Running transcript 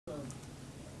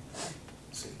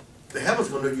See, the heavens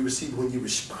going to know you receive when you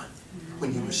respond.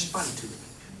 When you respond to it.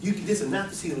 This is not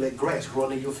the season to let grass grow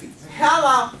under your feet.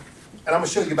 Hello. And I'm going to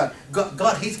show you about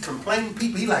God hates complaining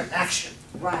people. He likes action.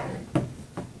 Right.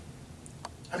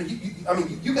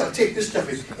 You got to take this stuff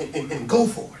and go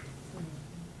for it.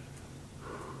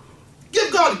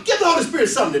 Give the Holy Spirit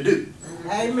something to do.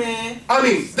 Amen.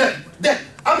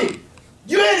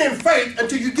 You ain't in faith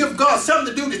until you give God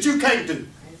something to do that you can't do.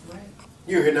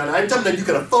 You hear now? I ain't telling you that you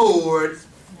can afford,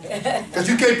 because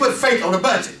you can't put faith on the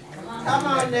budget. Come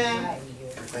on now.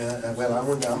 Well, I'm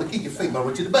gonna keep your faith, but I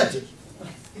want you to budget.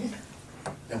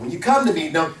 And when you come to me,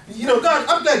 now, God,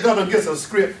 I'm glad God don't give us a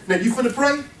script. Now you finna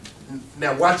pray.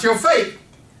 Now watch your faith.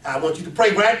 I want you to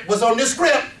pray right what's on this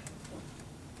script.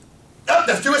 Oh,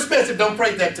 that's too expensive. Don't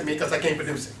pray that to me because I can't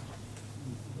produce it.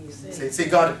 See,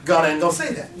 God ain't gonna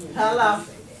say that. Hello.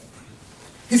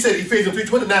 He said, Ephesians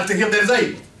 3:20, now to him that is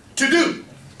able to do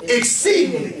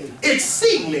exceedingly,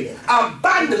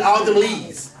 abundantly, all them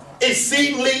leads,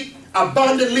 exceedingly,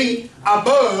 abundantly,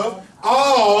 above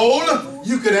all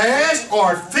you could ask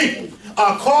or think,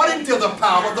 according to the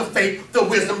power of the faith, the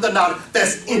wisdom, the knowledge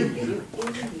that's in you.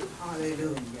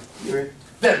 Hallelujah.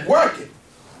 That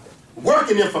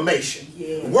working information,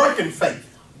 yes. Working faith.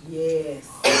 Yes.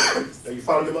 Are you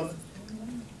following me, mother?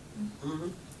 Mm-hmm.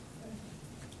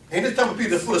 Ain't this time of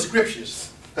people that's full of scriptures?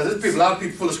 Because there's people, a lot of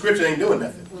people full of scripture ain't doing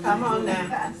nothing. Come on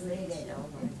now.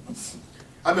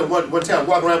 I mean, one time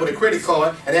walking around with a credit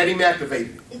card and had him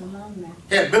activated.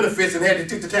 Had benefits and had to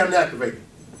take the time to activate it.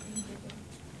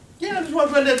 Yeah, I just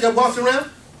walked around there, just walked around.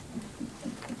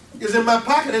 It was in my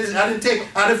pocket. I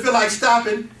didn't feel like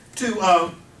stopping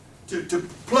to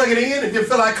plug it in, and didn't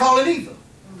feel like calling either.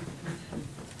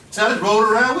 So I just rolled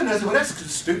around with it. I said, well, that's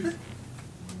stupid.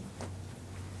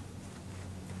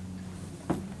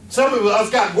 Some of us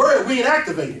got word we ain't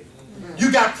activated. You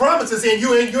got promises and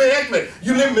you ain't activated.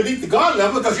 You living beneath the God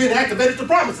level because you ain't activated the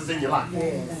promises in your life.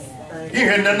 Yes. You ain't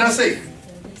heard nothing I say.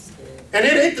 And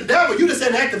it ain't the devil. You just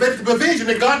ain't activated the provision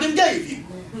that God done gave you.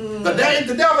 The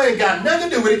devil ain't got nothing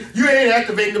to do with it. You ain't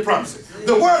activating the promises.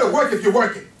 The word will work if you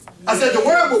work it. I said the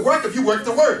word will work if you work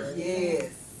the word.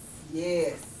 Yes.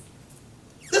 Yes.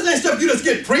 This ain't stuff you just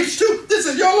get preached to. This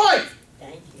is your life.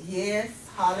 Thank you. Yes.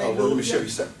 Hallelujah. Oh, well, let me show you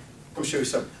something. I'm going to show you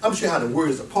something. I'm going to show you how the word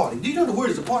is a part of you. Do you know the word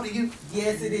is a part of you?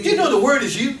 Yes, it is. Do you know the word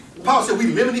is you? Paul said we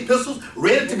living epistles,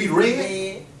 ready to be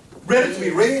read. Ready to be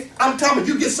read. I'm telling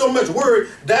you, you get so much word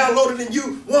downloaded in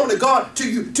you, woman of God, till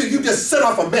you just set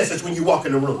off a message when you walk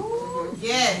in the room.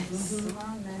 Yes.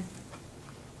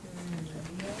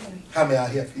 How may I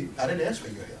help you? I didn't ask for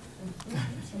your help.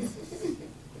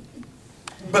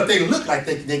 But they look like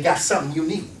they got something you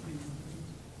need.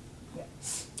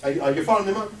 Are you following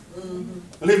me, Mom?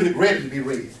 Mm-hmm. Living it ready to be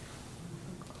read.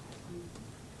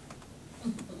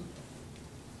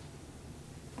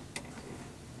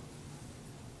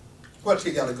 What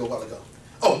you gotta go a while ago?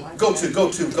 Oh, go to.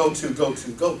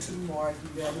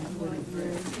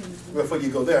 Before you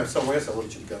go there, somewhere else I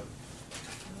want you to go.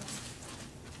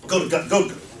 Go.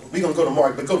 We're gonna go to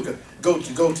Mark, but go to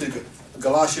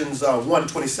Galatians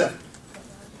 1:27.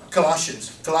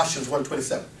 Colossians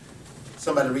 1:27.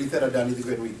 Somebody read that, or do I need to go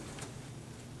ahead and read it?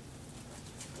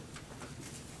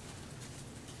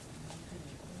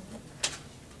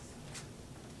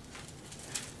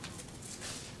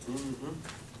 Mm-hmm.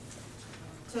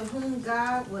 To whom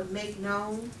God would make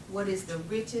known what is the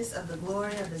riches of the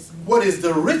glory of this mystery. What is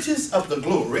the riches of the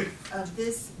glory of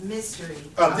this mystery?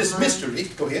 Of this mystery,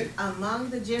 go ahead. Among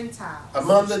the Gentiles.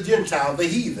 Among the Gentiles, the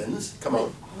heathens, come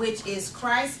on. Which is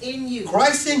Christ in you.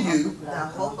 Christ in you, the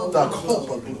hope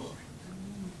of glory.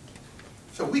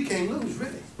 So we can't lose,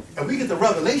 really. And we get the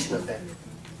revelation of that.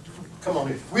 Come on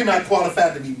here. We're not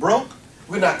qualified to be broke.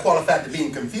 We're not qualified to be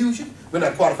in confusion. We're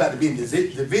not qualified to be in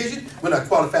division. We're not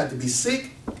qualified to be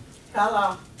sick.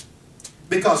 Hello.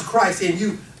 Because Christ in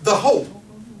you, the hope.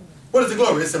 What is the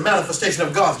glory? It's a manifestation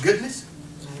of God's goodness.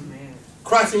 Amen.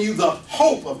 Christ in you, the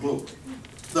hope of glory.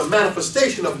 The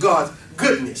manifestation of God's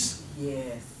goodness.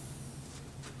 Yes.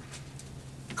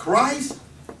 Christ,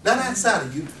 not outside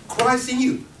of you, Christ in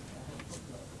you.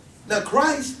 Now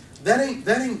Christ, that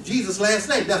ain't Jesus' last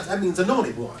name. That means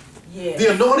anointed one. Yes.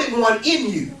 The anointed one in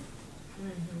you.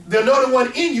 Mm-hmm. The anointed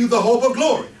one in you, the hope of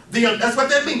glory. That's what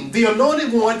that means. The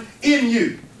anointed one in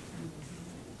you.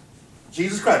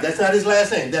 Jesus Christ. That's not his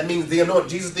last name. That means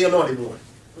Jesus, the anointed one.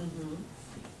 Mm-hmm.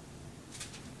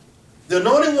 The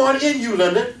anointed one in you,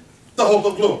 London, the hope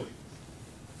of glory.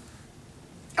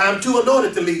 I'm too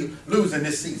anointed to lose in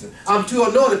this season. I'm too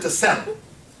anointed to settle.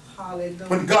 Hallelujah.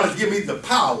 When God has given me the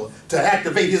power to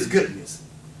activate his goodness.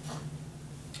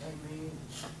 Amen.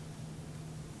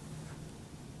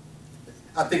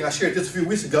 I think I shared this a few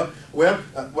weeks ago. Well,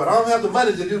 I don't have the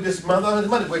money to do this month. I don't have the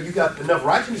money. Well, you got enough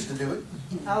righteousness to do it.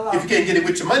 Hello. If you can't get it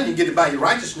with your money, you can get it by your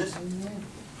righteousness.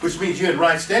 Which means you're in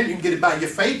right standing. You can get it by your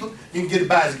favor. You can get it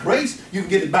by His grace. You can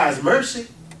get it by His mercy.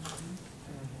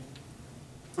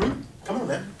 Come on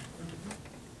now.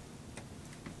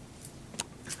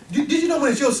 Did you know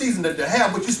when it's your season to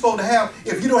have what you're supposed to have?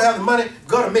 If you don't have the money,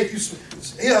 God will make you,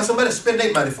 somebody spend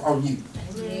their money on you.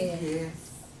 Yes.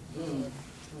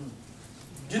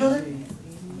 Do you know that?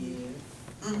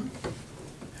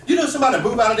 You know somebody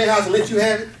move out of their house and let you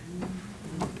have it?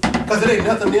 Because it ain't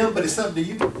nothing to them, but it's something to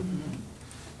you.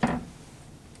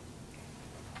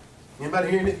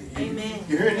 Anybody hearing it? Amen.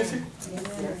 You hearing this here?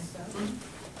 Yes.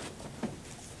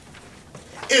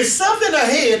 It's something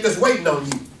ahead that's waiting on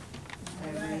you.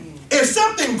 Amen. It's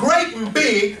something great and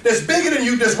big that's bigger than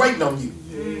you that's waiting on you.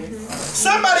 Yes.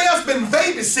 Somebody else been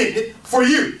babysitting it for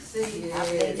you. Yes. You hear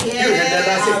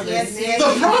that? That's it. Yes.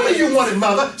 The promise you wanted,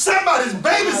 mother, somebody's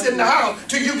babysitting the house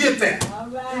till you get there.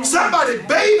 Somebody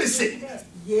babysitting.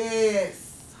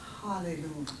 Yes.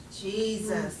 Hallelujah.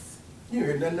 Jesus. You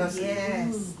hear that? That's it.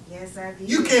 Yes. Yes, I did.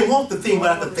 You can't want the thing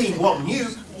without the thing wanting you.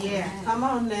 Yeah. Come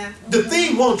on now. The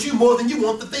thing wants you more than you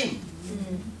want the thing.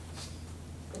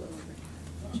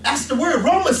 That's the word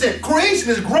Romans said. Creation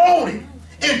is groaning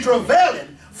and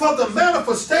travailing for the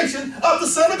manifestation of the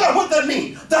Son of God. What does that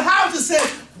mean? The house that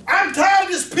says, I'm tired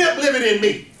of this pimp living in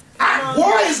me.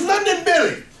 Where is London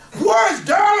Billy? Where is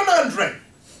Darling Andre?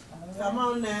 Come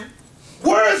on now.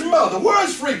 Where is Mother? Where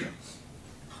is Frida?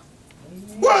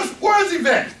 Where's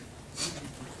Yvette?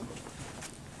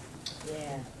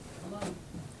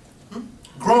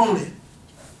 Groaning.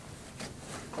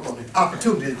 Come on, the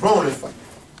opportunity is groaning for you.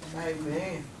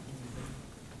 Amen.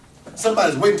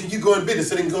 Somebody's waiting till you go in business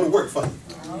so they can go to work for you.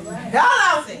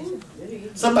 Hello.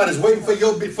 Somebody's waiting for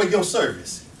your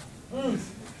service. And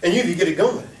you need to get it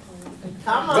going.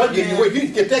 Come on God give you now. work, you need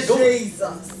to get that going.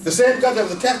 Jesus. The same God that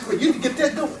was attached to it, you need to get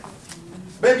that going.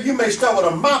 Baby, you may start with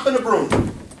a mop and a broom.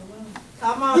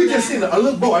 Come on We now. just seen a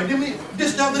little boy, didn't we?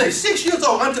 Just the other day, 6 years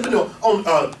old, entrepreneur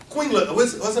on Queen,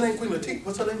 what's her name? Queen Latifah.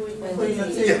 What's her name? Queen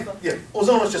Latifah. Yeah. Was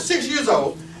on us just 6 years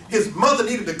old. His mother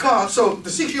needed the car, so the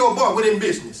 6-year-old boy went in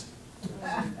business.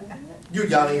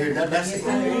 Y'all ain't hearing that. That's it.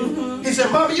 He said,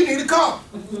 Mama, you need a car.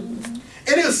 And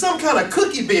it was some kind of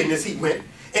cookie business he went.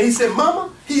 And he said,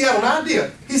 Mama, he had an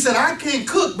idea. He said, I can't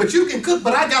cook, but you can cook,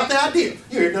 but I got the idea.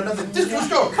 You heard nothing. This is the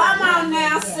story. Come on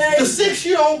now, say. The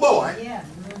 6-year-old boy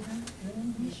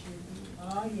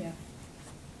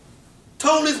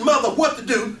told his mother what to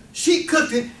do. She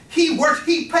cooked it. He works.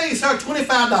 He pays her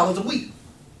 $25 a week.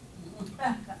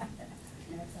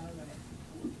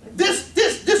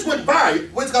 This went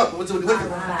viral. What's it called? What's it?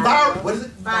 Viral. What is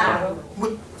it?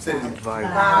 Viral. Say it again.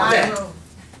 Viral.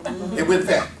 It went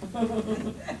that.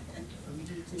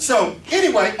 So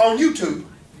anyway, on YouTube,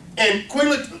 and Queen,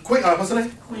 what's her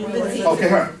name? Queen Latifah. Okay,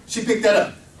 her. She picked that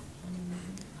up.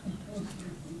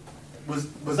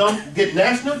 Was on getting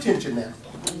national attention now.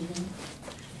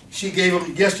 She gave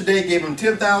him yesterday. Gave him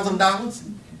 $10,000,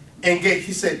 and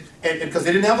he said, and because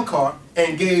they didn't have a car,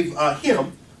 and gave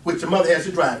him, which the mother has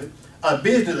to drive it, a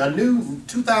business, a new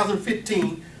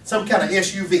 2015, some kind of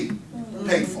SUV,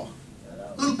 paid for.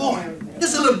 Little boy.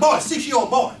 This is a little boy, 6-year-old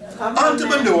boy.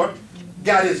 Entrepreneur,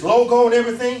 got his logo and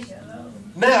everything.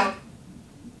 Now,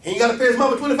 he ain't got to pay his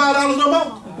mama $25 no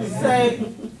more. Say.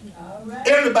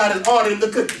 Everybody's ordering the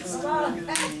cookies.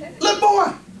 Little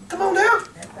boy, come on now.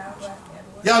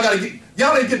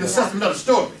 Y'all ain't getting the sense of another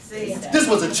story. This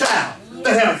was a child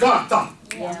that had a God thought.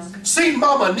 Seen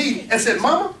mama need and said,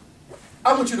 Mama,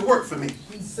 I want you to work for me.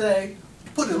 Say.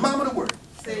 Put his mama to work.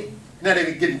 Now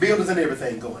they're getting buildings and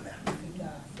everything going now.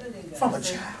 From a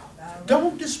child.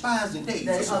 Don't despise the days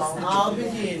of small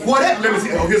beginnings. Whatever, let me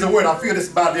see. Oh, here's a word. I feel this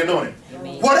about the anointing.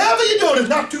 Whatever you're doing is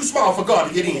not too small for God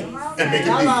to get in and make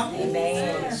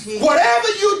it big. Whatever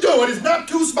you're doing is not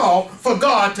too small for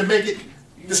God to make it,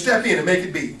 to step in and make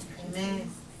it big.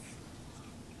 Amen.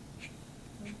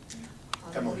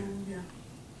 Come on.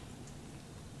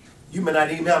 You may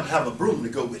not even have a broom to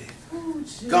go with it.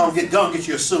 Go and get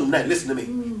you a assumed name. Listen to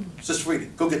me. Sister Frida,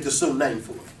 go get the assumed name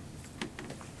for it.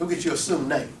 Go get you a assumed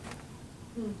name.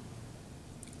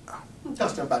 It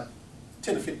costs them about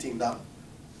 $10 or $15.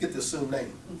 Get the assumed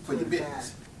name for your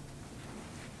business.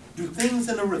 Do things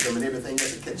in a rhythm and everything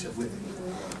else to catch up with it.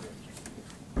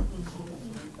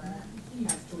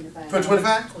 25?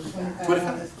 25?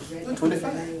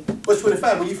 25? What's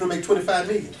 25 when you can make 25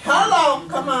 million? Hello.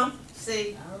 Come on.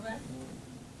 See.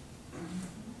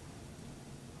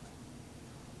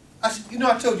 I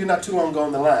told you not too long ago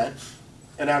on the line,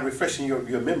 and I'm refreshing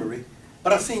your memory,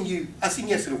 but I seen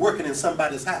yesterday working in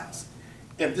somebody's house.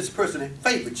 if this person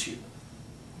favored you,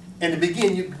 and to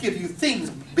begin to give you things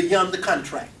beyond the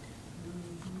contract.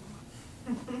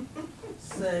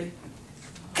 Say.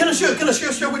 Can I share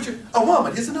a story with you? A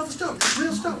woman, here's another story, it's a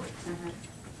real story.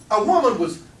 A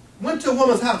woman went to a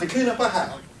woman's house to clean up her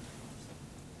house.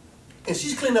 And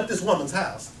she's cleaning up this woman's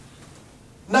house,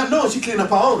 not knowing she cleaned up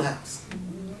her own house.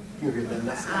 You hear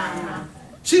that?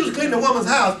 She was cleaning the woman's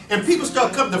house, and people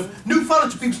start coming, the new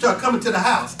furniture people start coming to the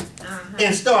house,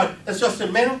 and start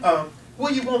saying, ma'am,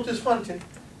 where you want this furniture?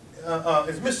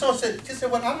 Is Miss So-and-so? She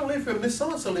said, well, I don't live here, Miss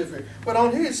So-and-so live here. But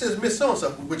on here it says Miss So-and-so,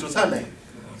 which was her name.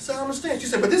 So I understand. She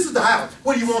said, but this is the house.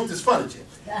 Where do you want this furniture?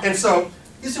 And so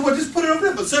he said, well, just put it over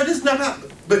there. But sir, this is not how,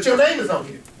 but your name is on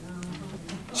here.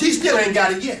 She still ain't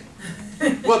got it yet.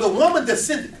 Well, the woman that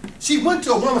sent it, she went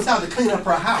to a woman's house to clean up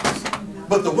her house,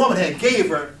 but the woman had gave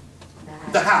her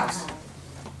the house,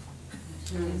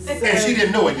 and she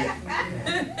didn't know it yet.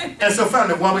 And so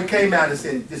finally the woman came out and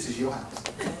said, this is your house.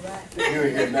 You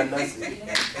ain't hear nothing I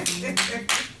said.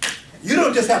 You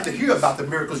don't just have to hear about the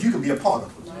miracles, you can be a part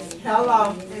of them.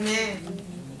 Hello. Amen.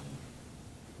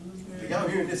 Are y'all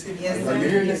hearing this here? Yes, Are you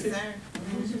hearing this yes, here?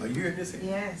 sir. Are you hearing this here?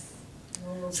 Yes.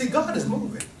 See, God is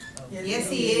moving. Yes,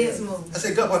 he is moving. I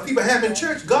said, God, what people have in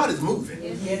church, God is moving.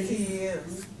 Yes, he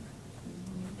is.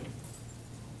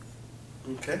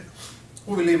 Okay.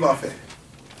 Where we leave off at?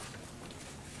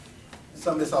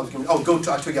 Something else I was giving. Oh, I told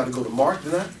y'all to go to Mark,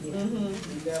 didn't I?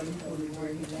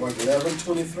 Mark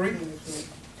 11:23.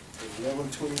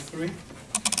 11:23.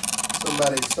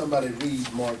 Somebody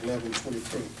read Mark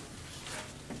 11:23.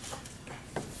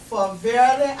 For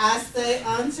verily I say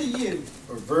unto you,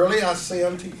 For verily I say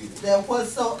unto you, that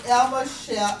whatsoever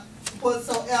shall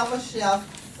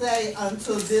say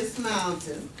unto this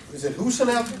mountain, is it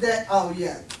whosoever? that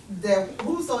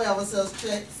whosoever shall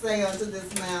say unto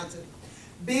this mountain,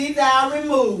 be thou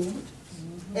removed,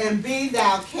 and be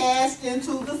thou cast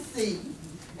into the sea,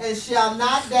 and shall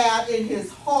not doubt in his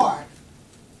heart,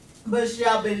 but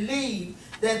shall believe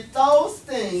that those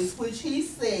things which he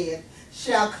said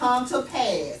shall come to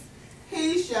pass,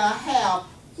 he shall have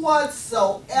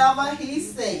whatsoever he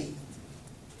said.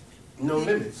 No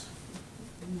limits.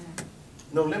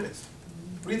 No limits.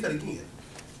 Read that again.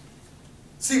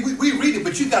 See, we read it,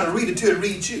 but you got to read it till it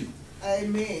reads you.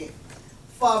 Amen.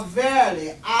 For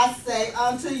verily I say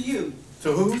unto you.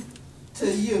 To who? To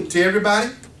you. To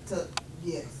everybody?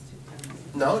 Yes.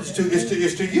 No, it's to you. It's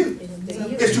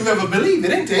to whoever believe.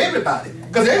 It ain't to everybody.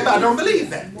 Because everybody don't believe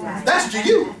that. That's to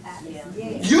you.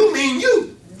 You mean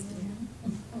you.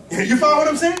 You follow what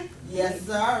I'm saying? Yes,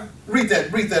 sir. Read that,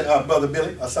 Brother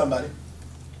Billy, or somebody.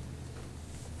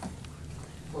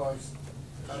 For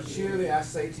surely I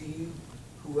say to you,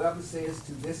 whoever says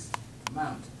to this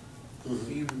mountain,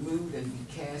 be removed and be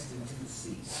cast into the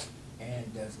sea,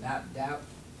 and does not doubt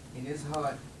in his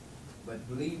heart, but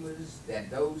believers that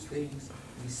those things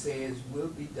he says will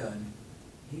be done,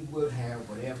 he will have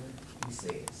whatever he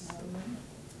says.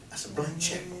 That's a blank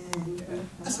check.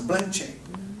 That's a blank check.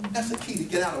 That's the key to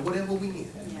get out of whatever we in.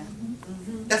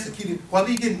 That's the key to, while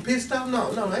you getting pissed off?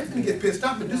 No, I ain't gonna get pissed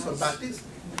off and do something about this.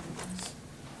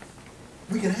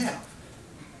 We can have.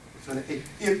 So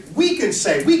if we can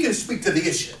say, we can speak to the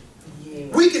issue.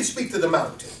 We can speak to the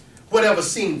mountain. Whatever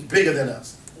seems bigger than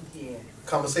us.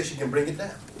 Conversation can bring it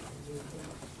down.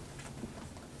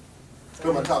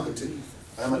 Who am I talking to?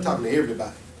 Am I talking to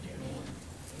everybody?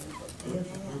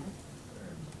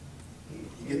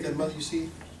 You get that, mother, you see?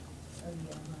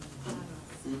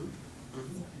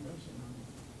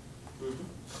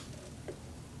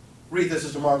 Read this,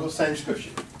 Sister Margot, same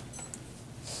scripture.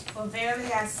 For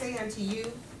verily I say unto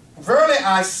you, Verily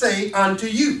I say unto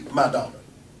you, my daughter.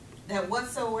 that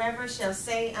whosoever shall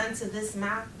say unto this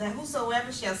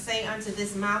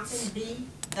mountain, be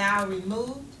thou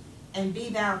removed, and be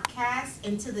thou cast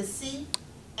into the sea,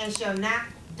 and shall not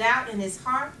doubt in his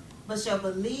heart, but shall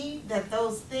believe that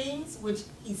those things which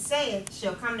he saith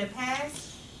shall come to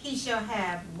pass, he shall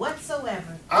have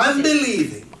whatsoever. I'm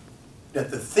believing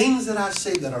that the things that I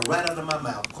say that are right out of my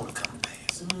mouth are going to come to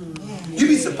pass. You'd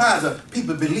be surprised if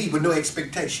people believe with no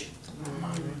expectation.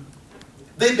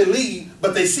 They believe,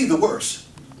 but they see the worst.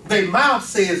 Their mouth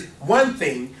says one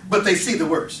thing, but they see the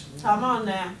worst. Come on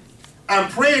now. I'm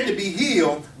praying to be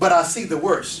healed, but I see the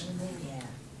worst.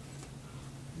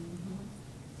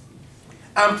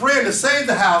 I'm praying to save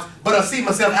the house, but I see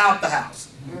myself out the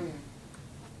house.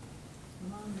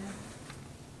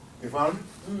 You follow me?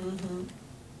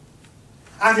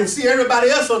 I can see everybody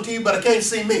else on TV, but I can't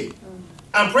see me.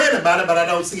 I'm praying about it, but I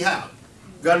don't see how.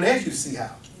 God didn't ask you to see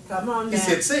how. Come on now. He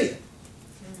said, say it.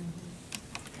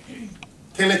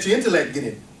 Can't let your intellect get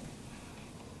in.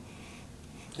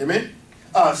 Amen?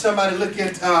 Somebody look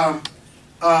at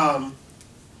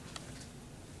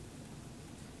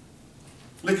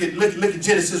look at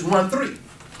Genesis 1:3.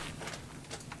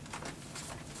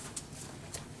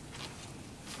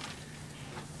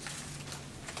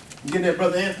 You getting that,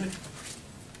 Brother Anthony?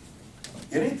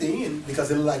 It ain't the end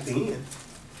because it look like the end.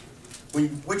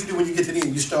 What you do when you get to the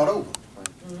end? You start over.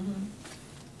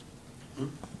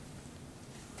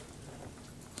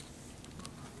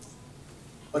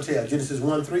 I'll tell you, Genesis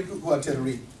 1:3. Who I tell to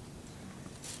read?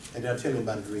 And then I'll tell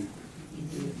anybody to read.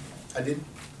 I didn't.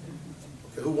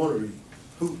 Okay, who want to read?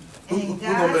 Who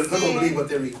gonna believe what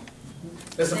they read?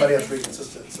 Let somebody else read,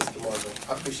 Sister Margot.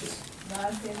 I appreciate it.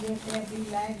 God said, let there be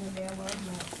light, and there was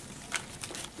light.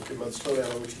 Okay, Mother, slow down.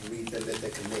 I want you to read that. Let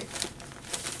that connect.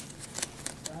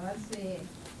 God said,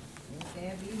 let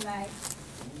there be light,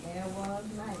 and there was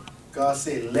light. God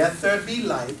said, let there be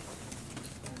light.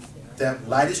 That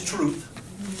light is truth.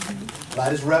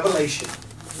 Light is revelation.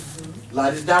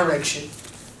 Light is direction.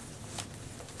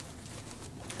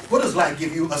 What does light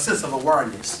give you? A sense of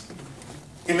awareness.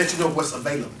 It lets you know what's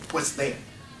available, what's there.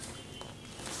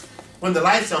 When the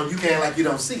light's on, you can't act like you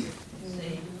don't see it.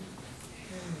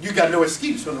 You got no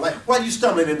excuse from the light. Why are you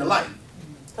stumbling in the light?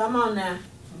 Come on now.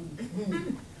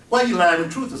 Why are you lying when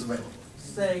truth is available?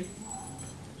 Say.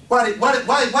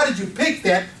 Why did you pick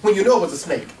that when you know it was a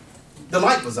snake? The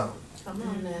light was on. Come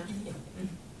on now.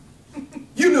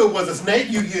 You knew it was a snake.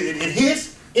 It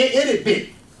hissed, it bit.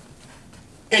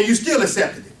 And you still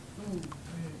accepted it.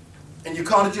 And you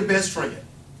called it your best friend.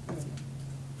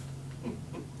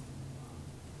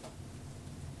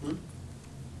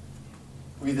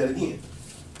 Read that again.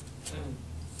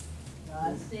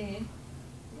 God said,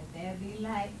 let there be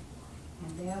light,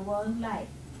 and there was light.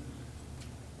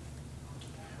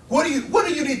 What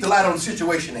do you need the light on the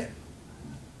situation at?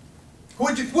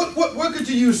 Where could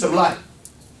you use some light?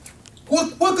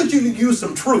 What could you use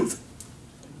some truth?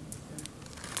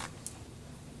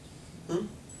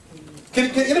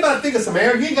 Can anybody think of some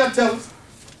errors? You ain't got to tell us.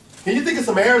 Can you think of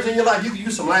some errors in your life you can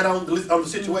use some light on the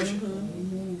situation?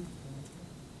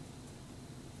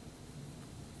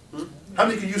 How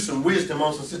many can use some wisdom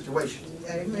on some situations?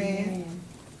 Amen.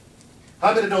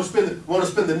 How many don't want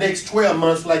to spend the next 12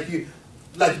 months like you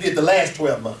did the last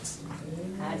 12 months?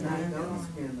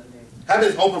 How many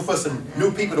is open for some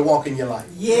new people to walk in your life?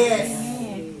 Yes.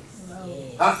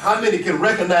 How many can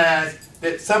recognize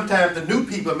that sometimes the new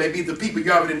people may be the people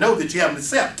you already know that you haven't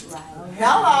accepted?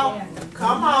 Hello.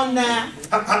 Come on now.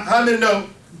 How many know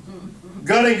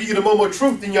God ain't give you the more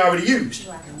truth than you already used?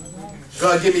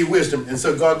 God give me wisdom, and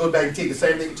so God goes back and tell you the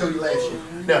same thing He told you last year.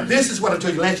 Now this is what I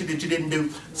told you last year that you didn't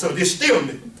do, so this still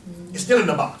new. It's still in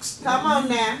the box. Come on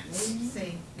now.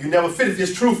 You never fitted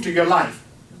this truth to your life.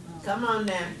 Come on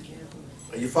now.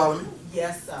 Are you following me?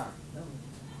 Yes, sir.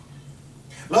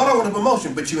 Lord, I want a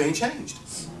promotion, but you ain't changed.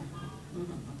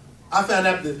 I found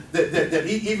out that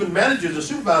even managers and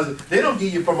supervisors, they don't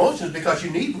give you promotions because you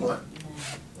need one.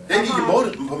 They give you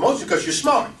promotions because you're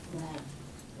smart.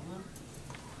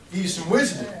 Give you some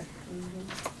wisdom.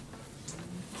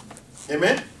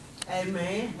 Amen?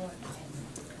 Amen.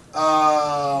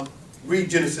 Read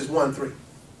Genesis 1:3.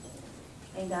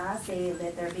 And God said,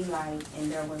 let there be light,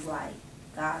 and there was light.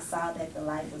 God saw that the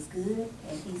light was good,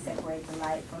 and He separated the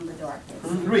light from the darkness.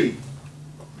 Read.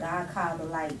 God called the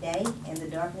light day, and the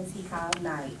darkness He called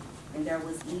night. And there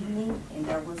was evening, and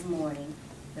there was morning,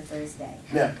 the first day.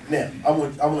 Now, I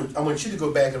want you to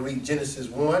go back and read Genesis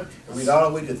 1 and read all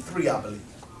the way to 3, I believe.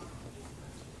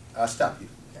 I'll stop you.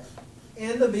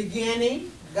 In the beginning,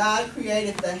 God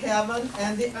created the heaven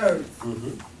and the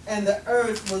earth. And the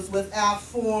earth was without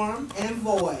form and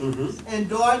void. And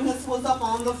darkness was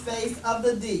upon the face of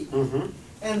the deep.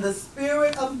 And the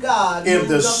Spirit of God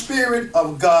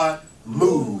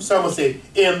moved. Someone say,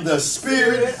 in the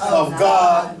Spirit of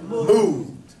God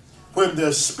moved. When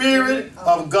the Spirit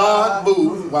of God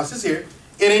moved, watch this here,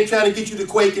 it ain't trying to get you to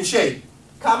quake and shake.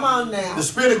 Come on now. The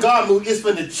Spirit of God moved, it's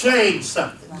going to change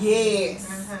something. Yes.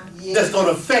 Yes. That's going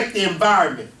to affect the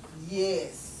environment.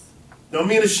 Yes. Don't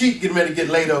mean the sheep getting ready to get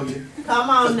laid over you. Come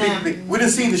on now. We didn't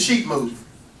see the sheep move.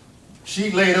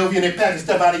 Sheep laid over you and they packing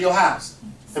stuff out of your house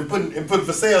and putting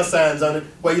for sale signs on it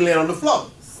while you lay on the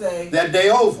floor. Say. That day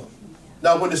over.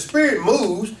 Now when the Spirit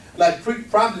moves, like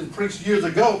probably preached years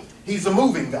ago, He's a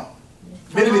moving God.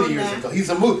 Many years ago. He's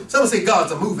a move. Someone say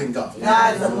God's a moving God.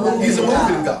 God's a moving He's a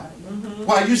moving God.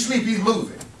 While you sleep, He's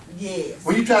moving. Yes.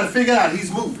 When you try to figure it out,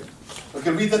 He's moving. Okay,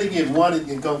 read that again. One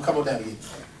and come on down again.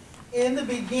 In the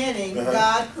beginning,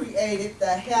 God created the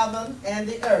heaven and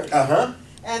the earth.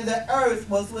 and the earth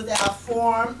was without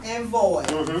form and void.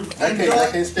 I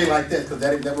can't stay like that because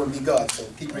that wouldn't be God. So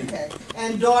keep reading. Okay.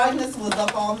 And darkness was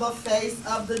upon the face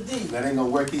of the deep. That ain't gonna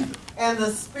work either. And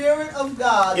the Spirit of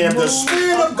God. And the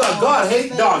Spirit of God, God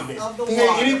hates darkness. He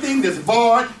hates anything that's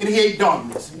void, and He hates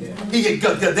darkness. He hates,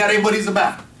 that ain't what He's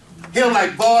about. He don't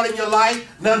like void in your life,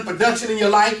 none production in your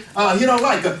life. He don't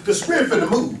like the Spirit finna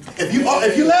move. If you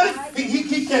let it,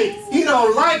 he can't. He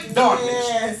don't like darkness.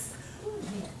 Yes.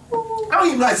 I don't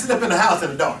even like sitting up in the house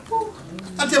in the dark.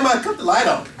 I tell my cut the light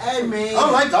on. Amen. I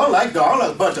don't like dark. I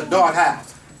like a bunch of dark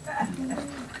house. Amen.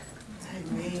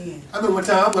 I remember one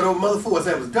time I went over Mother Ford,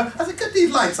 said it was dark. I said, cut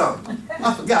these lights on.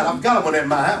 I forgot them on at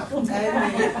my house.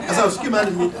 Amen. I said, excuse me, I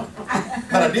didn't mean that.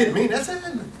 But I didn't mean that. I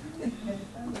said,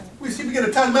 she began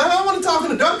to talk to me. I don't want to talk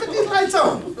in the dark. Cut these lights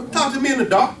on. Don't talk to me in the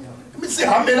dark. Let me see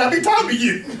how may I be talking to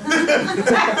you.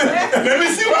 Let me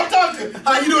see what I'm talking to.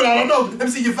 How you doing? I don't know. Let me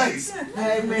see your face.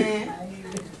 Amen.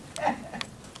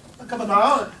 Come on,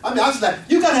 I was like,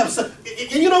 you gotta have some.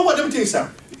 And you know what? Let me tell you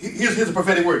something. Here's a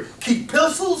prophetic word. Keep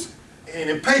pencils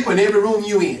and paper in every room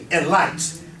you in, and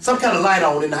lights. Some kind of light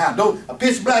on in the house. Don't a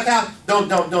pitch black house. Don't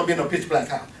be no pitch black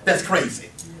house. That's crazy.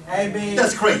 Amen.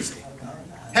 That's crazy.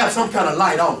 Have some kind of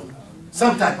light on.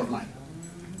 Some type of light.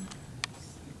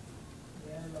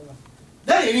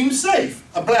 That ain't even safe.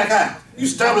 A black house. You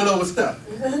stumbling over stuff.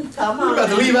 Come on. You about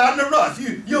to leave out in the rust.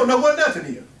 You don't know what nothing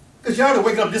is. Because you already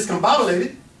waking up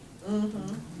discombobulated.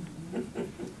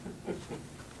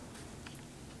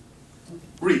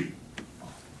 Read.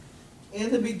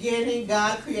 In the beginning,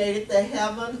 God created the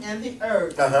heaven and the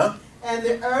earth. And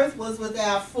the earth was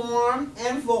without form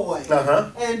and void.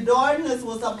 And darkness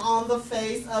was upon the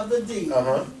face of the deep.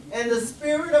 And the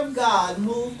Spirit of God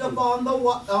moved upon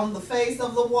on the face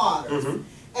of the waters.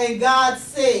 And God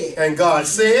said,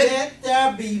 let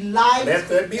there be light. Let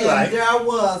there be light. And there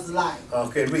was light.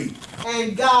 Okay, read.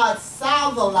 And God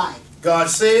saw the light. God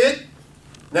said,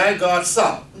 now God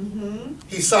saw.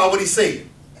 He saw what He said.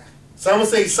 Someone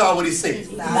say He saw what He said.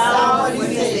 Saw what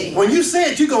He said. When you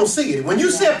say it, you're going to see it. When you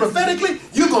say it prophetically,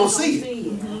 you're going to see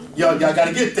it. Y'all got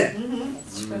to get that. Amen.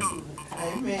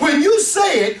 When you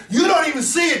say it, you don't even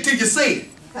see it till you say it.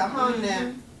 Come on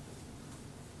now.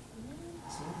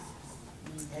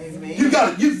 Amen. You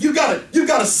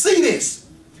gotta see this.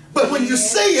 But when you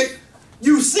see it,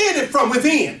 you see it from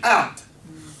within, out.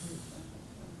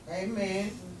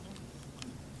 Amen.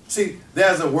 See,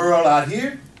 there's a world out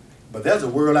here, but there's a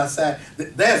world outside.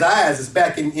 There's eyes that's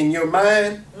back in your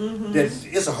mind. That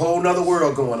it's a whole nother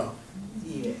world going on.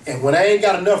 Yes. And when I ain't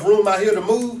got enough room out here to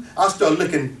move, I'll start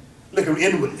looking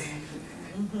inwardly.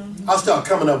 I'll start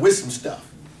coming up with some stuff.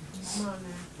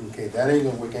 Okay, that ain't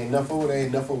gonna work. Ain't enough over there,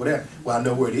 ain't enough over there. Well, I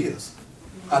know where it is.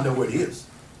 I know where it is.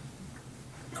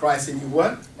 Christ in you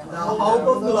what? The hope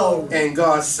of glory. And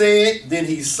God said, then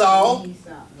He saw.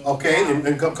 Okay,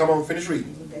 and come on, finish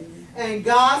reading. And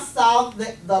God saw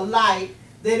the light,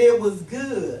 that it was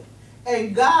good.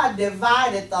 And God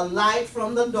divided the light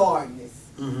from the darkness.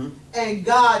 And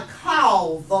God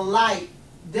called the light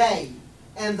day,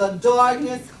 and the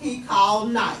darkness He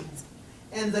called night.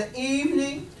 And the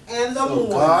evening and the morning.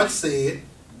 God said,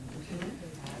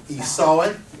 He saw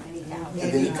it, and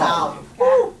then He called it.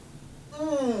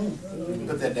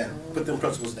 Put that down. Put them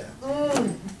principles down.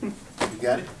 You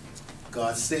got it?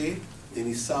 God said, then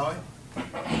He saw it,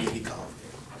 and then He called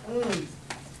it.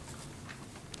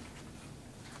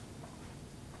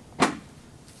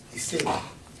 He said it.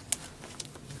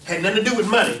 Had nothing to do with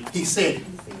money. He said it.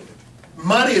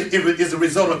 Money is a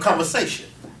result of conversation.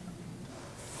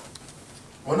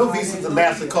 Well, no Visas and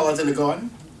MasterCards in the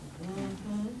garden.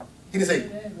 He didn't say,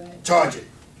 charge it.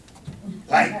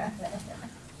 Like,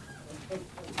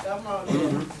 Come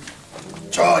on.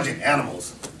 charging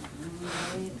animals.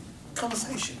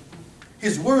 Conversation.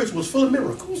 His words was full of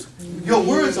miracles. Your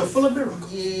words are full of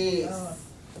miracles. Yes.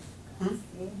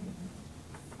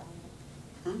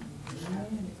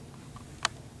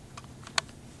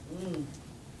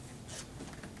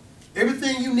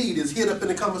 Everything you need is hid up in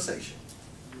the conversation.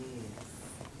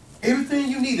 Everything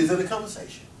you need is in the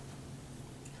conversation.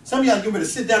 Some of y'all get ready to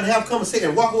sit down and have a conversation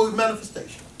and walk away with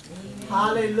manifestation.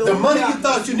 Hallelujah. The money you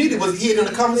thought you needed was hid in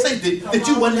the conversation that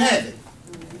you wasn't having.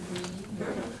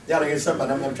 Y'all ain't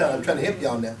somebody. I'm trying to help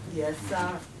y'all now. Yes,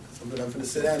 sir. I'm going to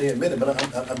sit down here in a minute, but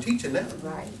I'm teaching now.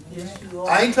 Right. Yes, you are.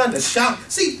 I ain't trying to shout.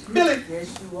 See, Billy,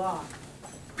 Yes, you are.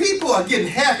 people are getting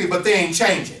happy, but they ain't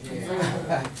changing.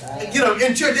 You know,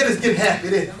 in church, they're just getting happy.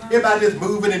 Everybody just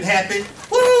moving and happy.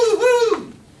 Woo,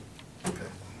 woo. Okay.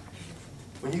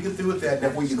 When you get through with that,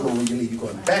 that's where you go when you leave. You're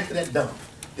going back to that dump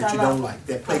that you don't like,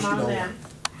 that place you don't like.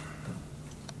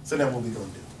 So that's what we're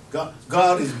going to do.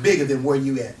 God is bigger than where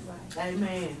you at.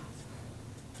 Amen.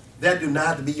 That do not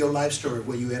have to be your life story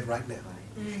where you at right now.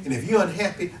 And if you're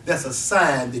unhappy, that's a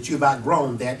sign that you've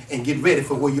outgrown that and get ready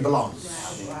for where you belong.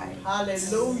 Right.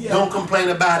 Hallelujah. Don't complain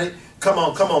about it. Come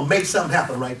on, make something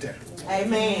happen right there.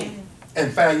 Amen.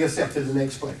 And find yourself to the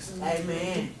next place.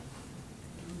 Amen.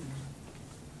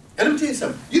 And let me tell you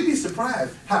something. You'd be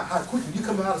surprised how quickly you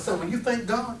come out of something. When you thank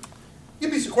God,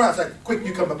 you'd be surprised how quick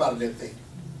you come up out of that thing.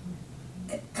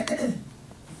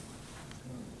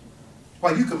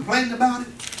 While you complaining about it,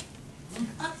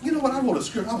 you know what? I wrote a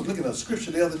scripture. I was looking at a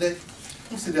scripture the other day.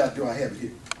 Let me see that. Do I have it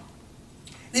here?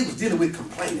 It was dealing with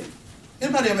complaining.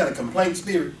 Anybody ever had a complaint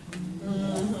spirit?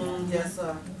 Yes,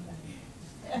 sir.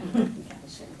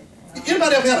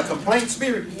 Anybody ever had a complaint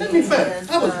spirit? Let me find.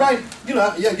 I was writing. You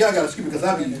know, y'all got to excuse me because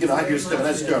I hear stuff and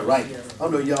I just start writing. I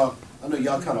know y'all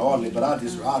kind of orderly, but I'll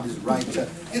just write.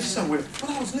 It's somewhere. But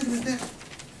I was looking at that,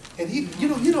 and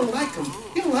you don't like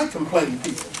complaining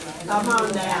people. Come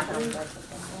on now.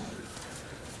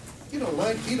 You don't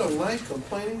like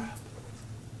complaining.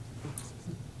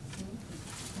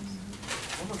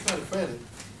 I'm gonna try to find it.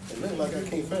 It looks like I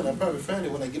can't find it. I'll probably find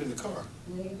it when I get in the car.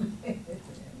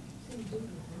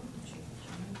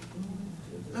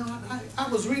 No, I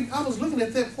was looking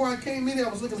at that before I came in here. I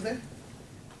was looking at that.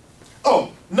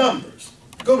 Oh, Numbers.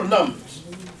 Go to Numbers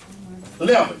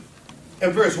 11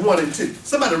 and verse 1 and 2.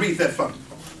 Somebody read that for me.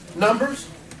 Numbers.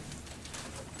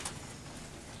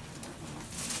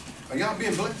 Are y'all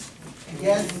being blessed?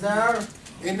 Yes, sir.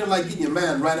 Ain't nothing like getting your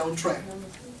mind right on track.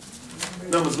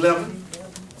 Numbers 11.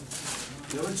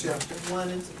 Chapter. 1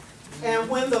 and 2. And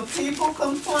when the people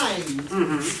complained,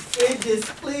 it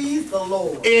displeased the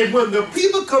Lord. And when the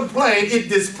people complain, it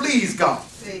displeased God.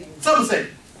 Someone say,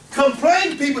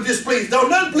 complain people displease. Don't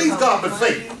nothing please God but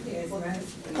faith.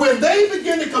 When they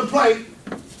begin to complain,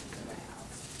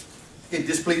 it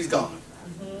displeased God.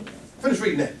 Finish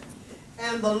reading that.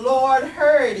 And the Lord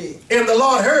heard it. And the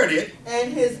Lord heard it.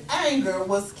 And his anger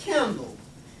was kindled.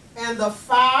 And the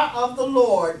fire of the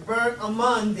Lord burnt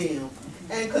among them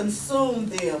and consumed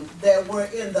them that were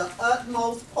in the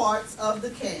utmost parts of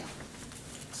the camp.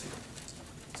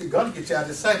 See, God will get you out of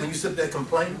this sight when you sit there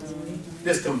complaining.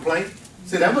 This complaint.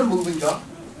 See, that wasn't moving God.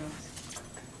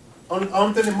 Only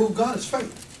thing that moves God is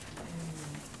faith.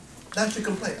 Not your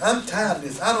complaint. I'm tired of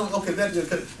this. I don't, okay, that's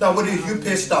just, no, what is you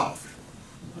pissed off?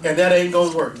 And that ain't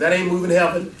gonna work. That ain't moving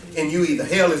heaven, and you either.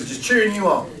 Hell is just cheering you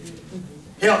on.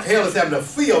 Hell is having a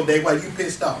field day while you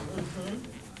pissed off.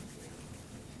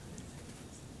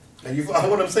 And you follow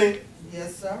what I'm saying?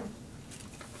 Yes, sir.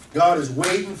 God is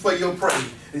waiting for your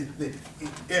praise.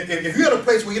 If you're at a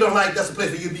place where you don't like, that's a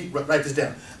place for you to be, write this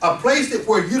down. A place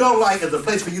where you don't like is a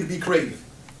place for you to be creative.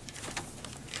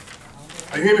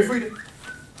 Are you hearing me, Frida?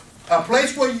 A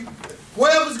place where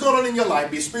whatever's going on in your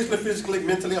life, be it spiritually, physically,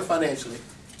 mentally, or financially,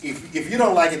 if you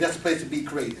don't like it, that's a place to be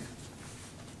creative.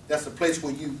 That's a place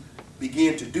where you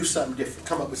begin to do something different,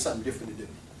 come up with something different to do.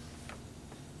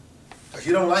 If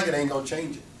you don't like it, it ain't going to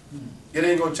change it. It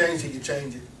ain't going to change it, you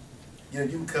change it. You know,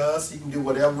 you can cuss, you can do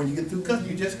whatever. When you get through cussing,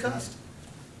 you just cussed.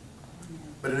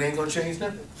 But it ain't going to change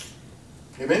nothing.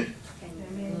 Amen?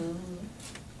 Amen.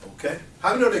 Okay.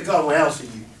 How do you know that God will answer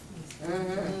you?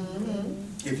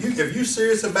 If you're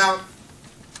serious about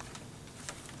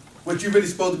what you're really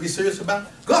supposed to be serious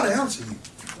about, God will answer you.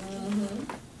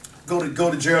 Go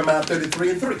to Jeremiah 33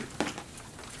 and 3.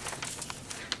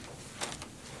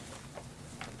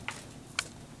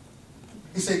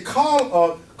 He said,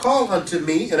 call unto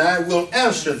me, and I will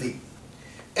answer thee,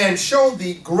 and show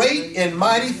thee great and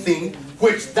mighty thing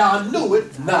which thou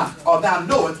knewest not, or thou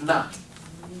knowest not.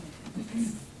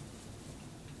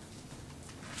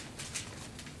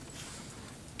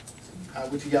 I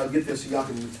wish y'all get this so y'all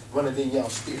can run it in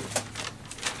y'all's spirit.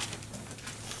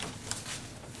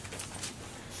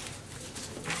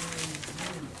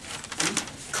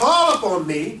 Call upon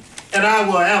me, and I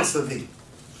will answer thee.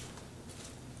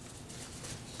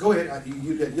 Go ahead.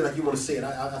 You're like you want to say it.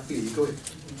 I feel you. Go ahead.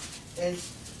 And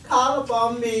call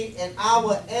upon me, and I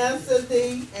will answer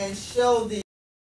thee and show thee